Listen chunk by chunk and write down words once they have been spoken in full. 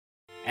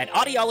At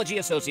Audiology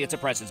Associates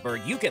of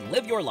Prestonsburg, you can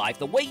live your life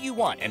the way you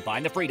want and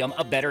find the freedom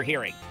of better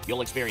hearing.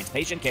 You'll experience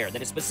patient care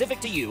that is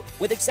specific to you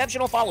with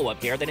exceptional follow-up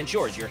care that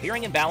ensures your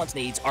hearing and balance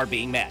needs are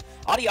being met.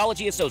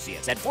 Audiology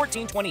Associates at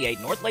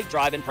 1428 North Lake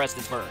Drive in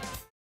Prestonsburg.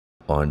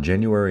 On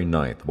January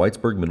 9th,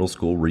 Whitesburg Middle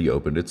School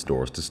reopened its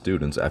doors to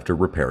students after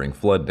repairing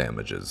flood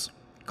damages.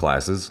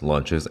 Classes,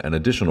 lunches, and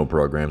additional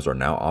programs are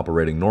now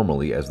operating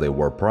normally as they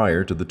were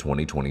prior to the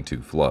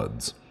 2022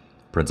 floods.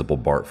 Principal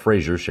Bart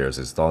Frazier shares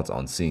his thoughts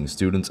on seeing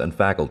students and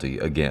faculty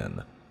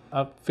again.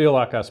 I feel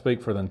like I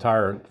speak for the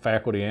entire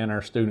faculty and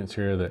our students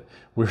here that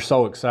we're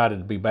so excited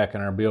to be back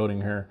in our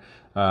building here.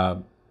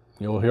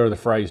 You'll hear the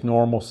phrase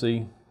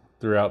normalcy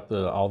throughout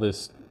all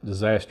this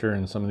disaster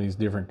and some of these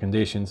different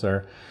conditions.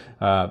 Some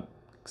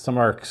of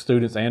our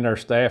students and our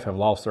staff have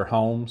lost their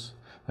homes.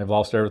 They've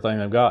lost everything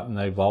they've got, and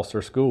they've lost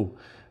their school.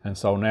 And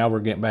so now we're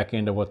getting back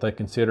into what they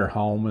consider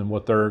home and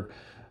what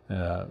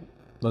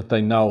let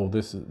they know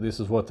this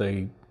is what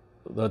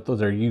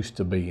they're used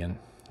to being.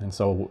 And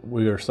so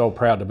we are so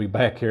proud to be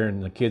back here,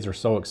 and the kids are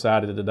so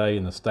excited today,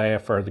 and the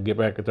staff are to get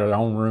back at their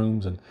own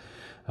rooms and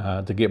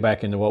to get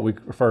back into what we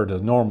refer to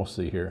as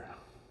normalcy here.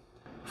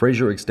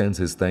 Frazier extends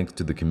his thanks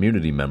to the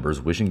community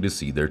members wishing to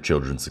see their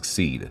children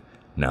succeed.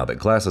 Now that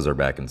classes are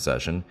back in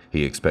session,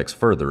 he expects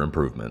further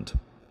improvement.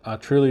 I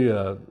truly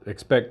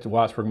expect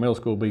Whitesburg Middle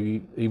School to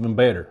be even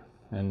better.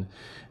 And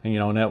you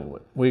know,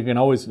 we can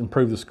always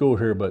improve the school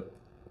here, but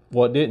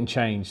what didn't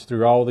change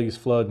through all these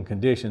flooding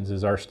conditions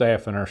is our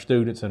staff and our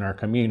students and our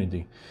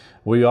community.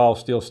 We all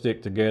still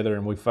stick together,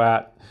 and we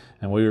fight,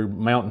 and we're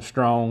mountain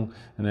strong,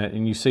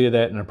 and you see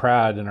that in the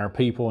pride in our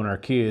people and our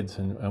kids,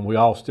 and we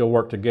all still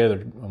work together,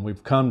 and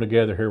we've come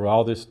together here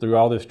through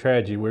all this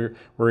tragedy.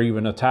 We're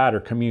even a tighter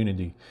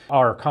community.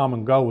 Our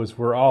common goal is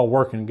we're all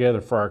working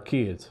together for our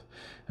kids.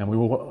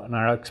 And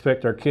I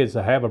expect our kids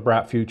to have a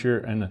bright future,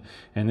 and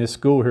this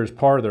school here is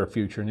part of their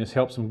future, and this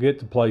helps them get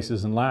to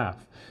places in life.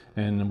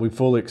 And we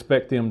fully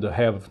expect them to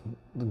have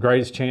the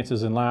greatest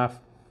chances in life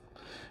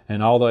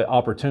and all the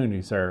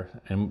opportunities there.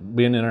 And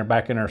being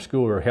back in our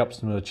school here helps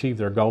them to achieve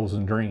their goals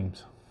and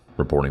dreams.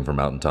 Reporting for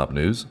Mountaintop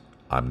News,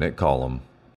 I'm Nick Collum.